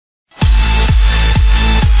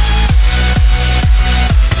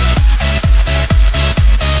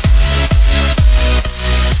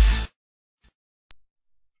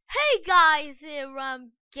guys, here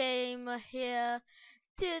I'm Gamer here.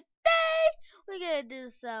 Today we're gonna do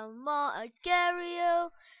some more Agario.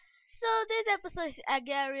 So this episode is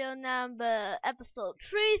Agario number episode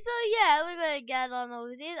 3. So yeah, we're gonna get on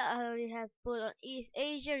with it. I already have put on East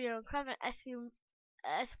Asia, Eurocraft and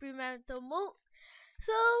experimental mode.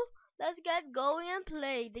 So let's get going and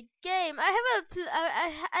play the game. I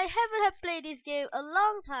haven't have played this game a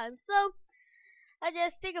long time, so I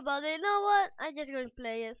just think about it. You know what? I'm just going to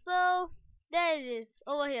play it. So there it is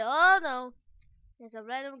over here. Oh no, there's a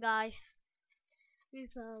random guys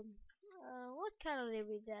with what kind of name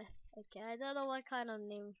is that? Okay, I don't know what kind of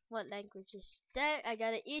name, what language is that. I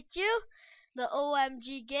gotta eat you. The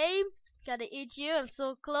OMG game. Gotta eat you. I'm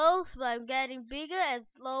so close, but I'm getting bigger and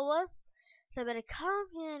slower. So I better come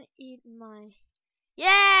here and eat my.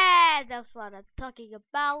 Yeah, that's what I'm talking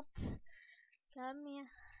about. Come here.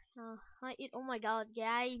 I eat. Oh my god,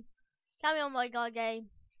 game. Come here, oh my god, game.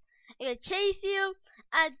 I'm gonna chase you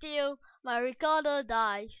until my recorder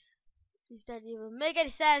dies. Does that even make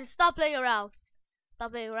any sense? Stop playing around.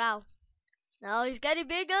 Stop playing around. Now he's getting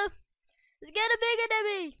bigger. He's getting bigger than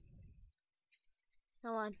me.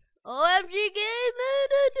 Come on. OMG game. No,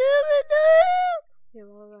 no, no, no. Here,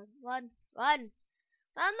 run. I'm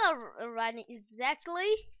not running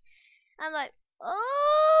exactly. I'm like,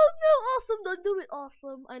 oh no, awesome. Don't do it,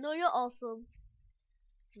 awesome. I know you're awesome.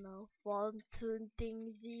 No, one, two,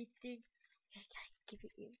 thing, Z, thing. Okay, give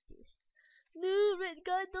it this. No, red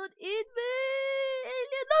guy, don't eat me!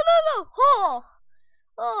 Alien, no!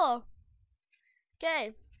 Oh!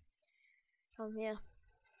 Okay, come here.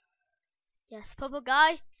 Yes, purple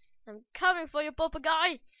guy. I'm coming for you, purple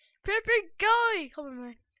guy! Purple guy! Come on,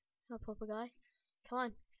 man. No, purple guy. Come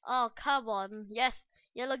on. Oh, come on. Yes,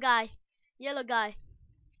 yellow guy. Yellow guy.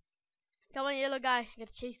 Come on, yellow guy. I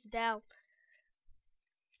gotta chase you down.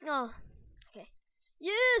 Oh, okay.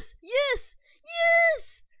 Yes!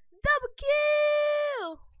 Double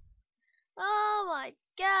kill! Oh my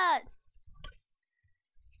god!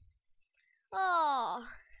 Oh,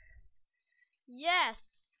 yes!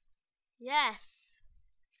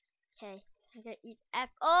 Okay, I can eat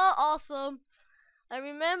apple. Oh, awesome! I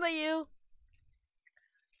remember you.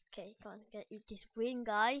 Okay, come on, gotta eat this green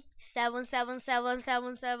guy.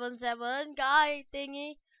 7777777 guy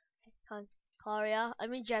thingy. Okay, come on, Korea. I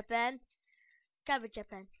mean Japan. Gotta be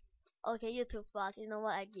Japan. Okay, you're too fast. You know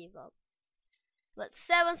what? I give up. But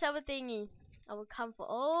 77 thingy. I will come for.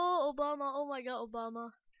 Oh, Obama. Oh my god,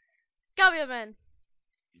 Obama. Come here, man.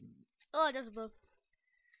 Oh, just above.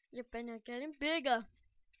 Japan are getting bigger.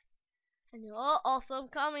 And you're all awesome.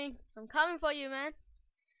 Coming. I'm coming for you, man.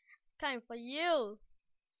 Coming for you.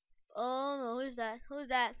 Oh no, who's that? Who's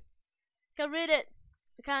that? Can read it.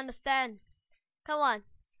 I can't understand. Come on.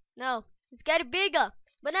 No. It's getting bigger.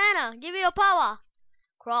 Banana, give me your power.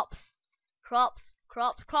 Crops. No,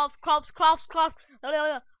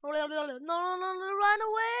 run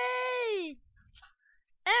away.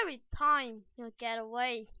 Every time you get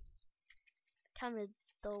away. Come with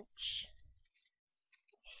Doge.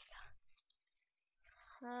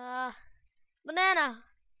 Banana.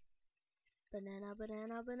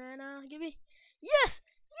 Give me. Yes!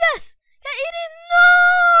 Can eat him? No!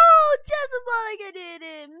 Just about I can eat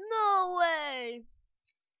him. No way.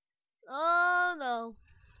 Oh no.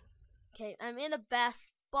 Okay, I'm in a bad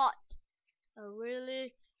spot. A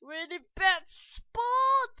really bad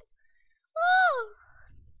spot. Oh,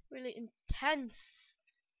 really intense.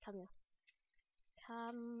 Come here.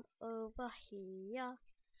 Come over here.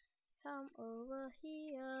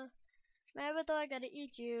 Maybe I gotta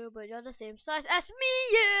eat you, but you're the same size as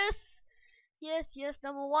me. Yes.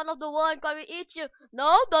 Number one of the world, I'm gonna eat you.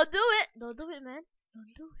 No, don't do it. Don't do it, man.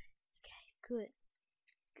 Don't do it. Okay, good.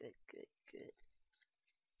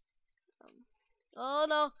 Oh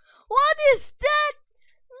no. What is that?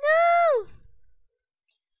 No.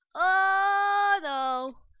 Oh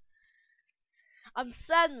no. I'm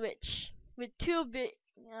sandwich with two big.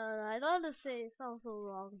 I don't want to say it sounds so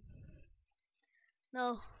wrong.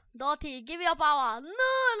 No. Dottie, give me your power. No,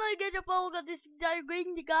 I'm not get your power. Got this guy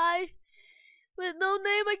green guy with no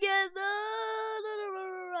name again. No,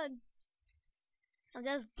 run. I'm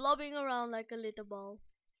just blobbing around like a little ball.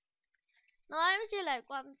 No, I'm actually like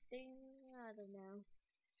one thing. I don't know.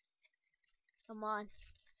 Come on,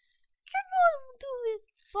 do it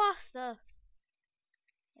faster.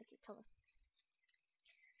 Okay, come on.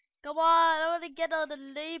 I want to get on the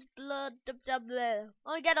label. I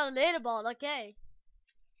want to get on the leaderboard. Okay,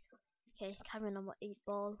 come in number 8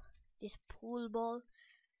 ball. This pool ball.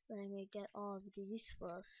 Let me get all of these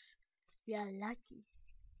first. We are lucky.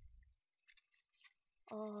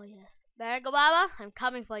 Oh yes, Barack Obama, I'm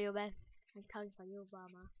coming for you, man. I'm coming for you,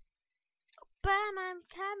 Obama. Bam, I'm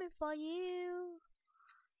coming for you.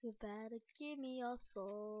 You better give me your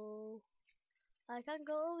soul. I can't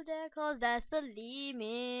go there cause that's the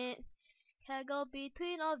limit. Can't go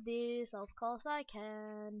between of these, of course I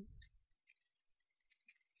can.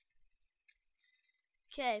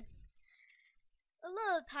 Okay. A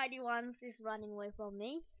little tiny one is running away from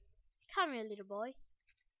me. Come here, little boy.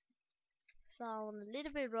 Sound a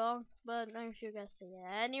little bit wrong, but I'm sure you guys say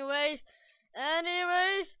it. Anyways,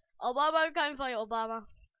 Obama, I'm coming for you, Obama.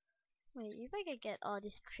 Wait, if I can get all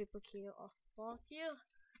this triple kill, oh fuck you,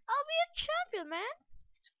 I'll be a champion, man.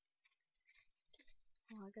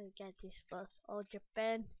 Oh, I gotta get this first. Oh,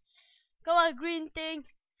 Japan. Come on, green thing,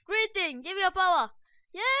 give me your power.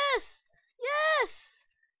 Yes, yes,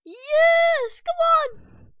 come on.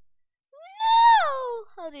 No,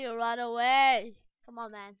 how do you run away? Come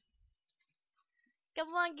on, man.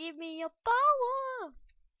 Come on, give me your power.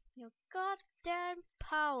 Your goddamn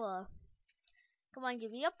power. Come on,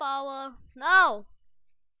 give me your power. No!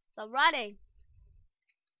 Stop running.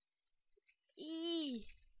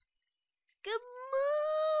 Come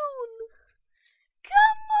on!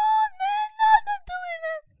 Come on, man! No, don't do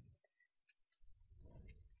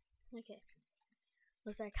it! Okay.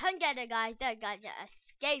 Looks like I can't get the guy. That guy just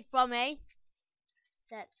escaped from me.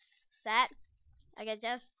 That's sad.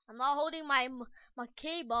 I'm not holding my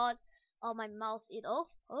keyboard or my mouse at all.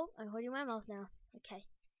 Oh, I'm holding my mouse now. Okay.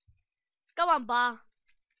 Come on, Bar.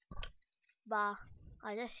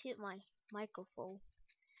 I just hit my microphone.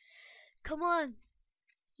 Come on.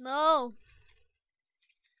 No.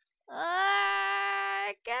 Come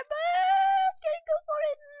on. Can you go for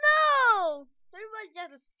it? No. Everybody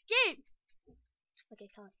just escape. Okay,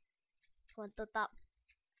 come on. Come on, top.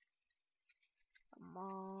 Come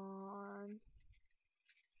on.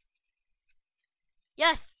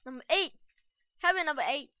 Yes, number 8. Come here, number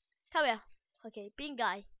 8. Come here. Okay, pink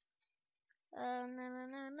guy.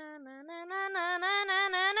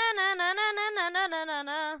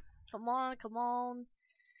 Come on, come on.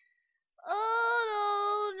 Oh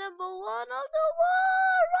no, number 1 of the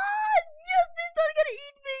world. Run! Yes, this guy's gonna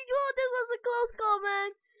eat me. Oh, this was a close call, man.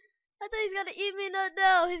 I thought he's gonna eat me.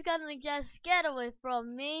 No, he's gonna just get away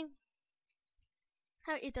from me.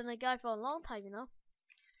 I haven't eaten a guy for a long time, you know.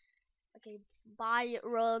 Okay, buy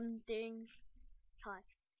run thing. Hi.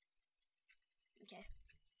 Okay.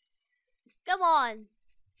 Come on.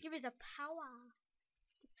 Give me the power.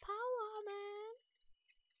 The power, man.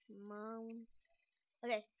 Come on.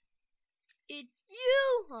 Okay. It's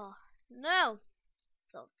you. Oh, no.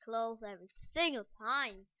 So close every single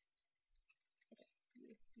time. Okay.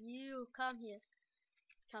 You come here.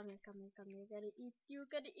 Come here. Gotta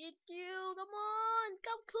eat you. Come on.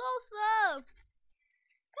 Come closer.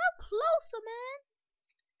 Come closer, man.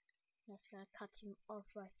 Just gonna cut him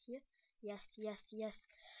off right here. Yes.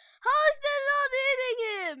 How is that not eating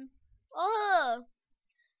him? Oh.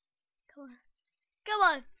 Come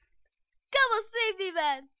on, save me,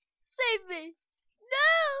 man. Save me.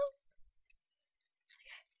 No.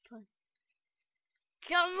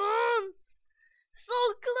 Come on. So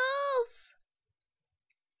close.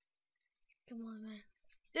 Come on, man.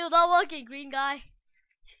 Still not working, green guy.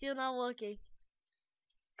 Still not working.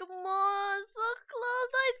 Come on, so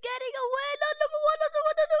close. Oh, he's getting away. No, number 1, don't do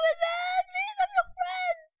it, man. Please, I'm your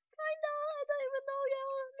friend. Kinda. I don't even know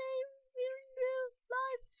your name in real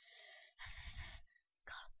life.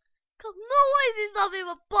 Come, no way is this not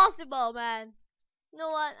even possible, man. You know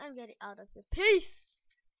what? I'm getting out of here. Peace.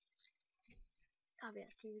 Come here,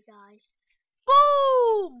 you guys.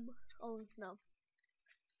 Boom! Oh no.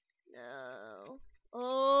 No.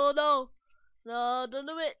 Oh no. No, don't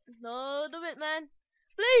do it. No, do it, man.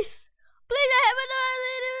 Please. Please, I haven't done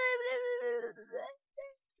it.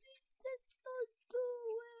 Please, don't do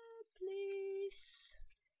it. Please.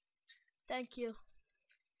 Thank you.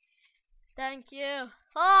 Thank you.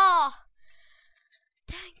 Oh.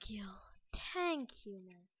 Thank you. Thank you,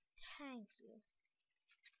 man. Thank you.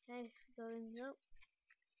 Nice going up.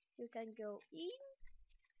 You can go in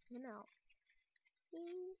and out.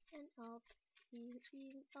 In and out. In,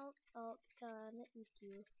 out. Can I eat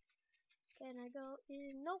you? Can I go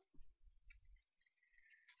in? Nope.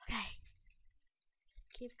 Okay.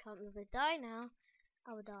 Keep calm. If I die now,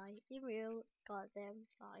 I will die in real goddamn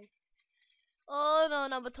life. Oh no,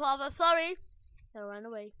 number 12. I'm sorry. I'll run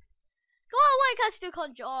away. Come on, why can't I still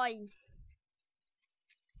can't join?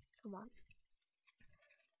 Come on.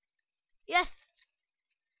 Yes.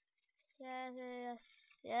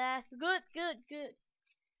 Yes. Good. Yes.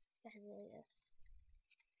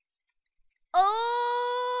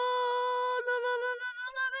 Oh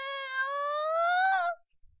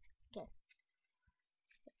no. Okay.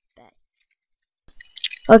 Back.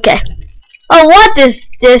 Okay. Oh, what is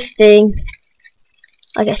this thing?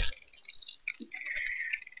 Okay.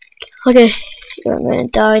 Okay. You're gonna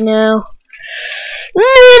die now. No!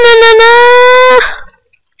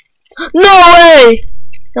 No way!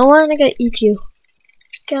 No one gonna eat you.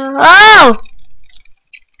 Oh!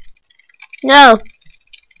 No.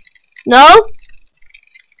 No?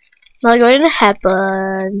 Not going to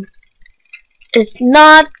happen. It's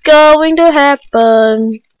not going to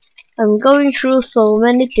happen. I'm going through so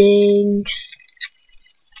many things.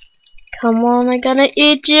 Come on, I'm gonna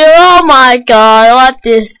eat you. Oh my god, what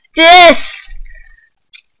is this?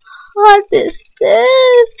 What is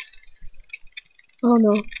this? Oh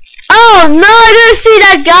no. Oh no, I didn't see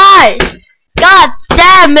that guy! God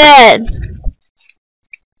damn it!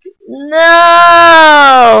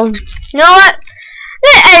 No! You know what?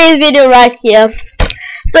 Let's end this video right here.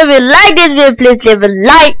 So if you like this video, please leave a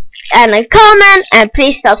like and a comment, and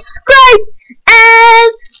please subscribe,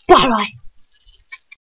 and bye bye.